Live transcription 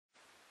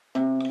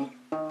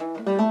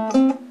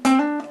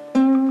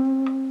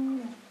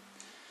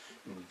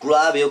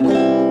grab your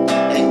coat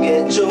and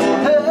get your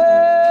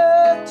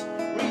head.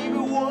 Leave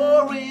your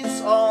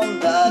worries on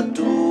the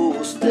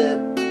doorstep.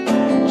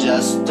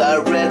 Just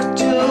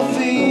direct your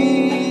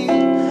feet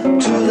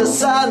to the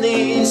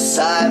sunny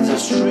side of the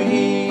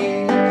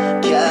street.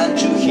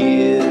 Can't you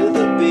hear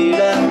the beat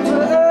and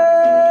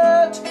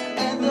bird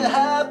and the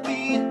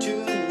happy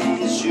tune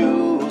is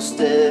your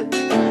step?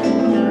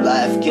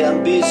 Life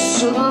can be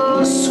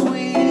so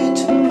sweet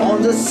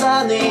on the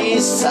sunny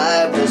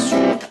side of the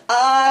street.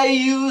 I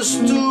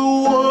used to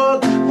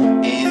walk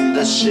in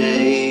the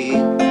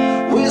shade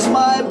with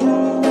my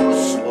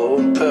blues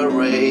on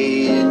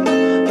parade,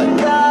 but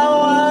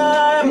now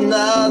I'm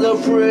not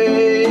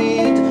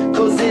afraid,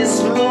 'cause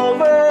this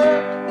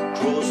lover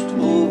crossed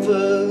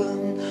over.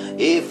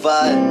 If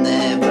I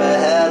never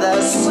had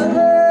a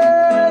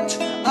cent,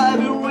 I'd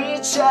be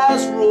rich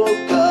as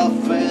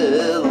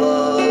Rockefeller.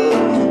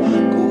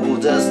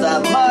 Gold dust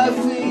at my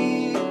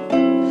feet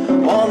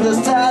on the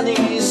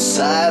sunny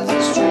side of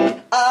the street.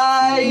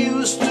 I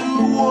used to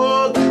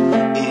walk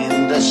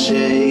in the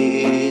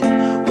shade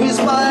with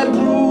my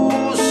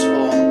blues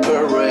on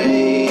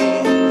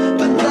parade,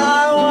 but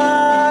now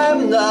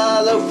I'm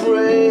not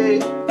afraid,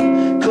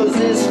 'cause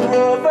this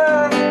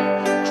lover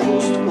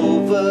crossed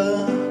over.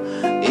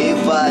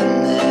 If I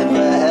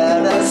never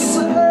had a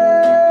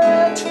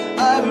cent,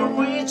 I'd be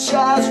rich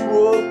as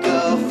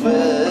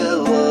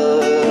Rockefeller.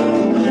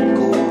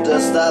 Gold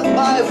dust at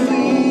my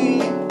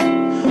feet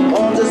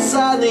on the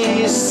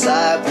sunny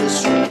side of the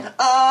street.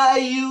 I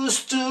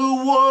used to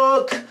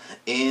walk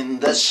in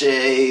the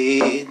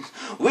shade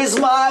with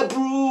my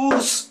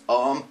blues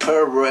on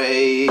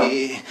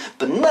parade,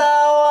 but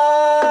now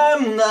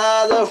I'm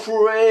not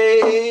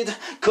afraid,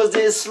 'cause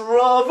this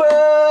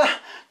lover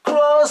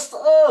crossed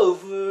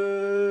over.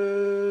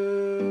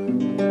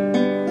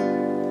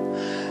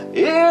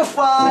 If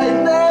I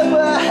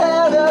never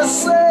had a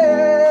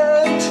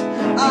cent,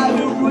 I'd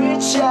be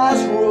rich as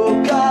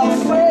Rockefeller.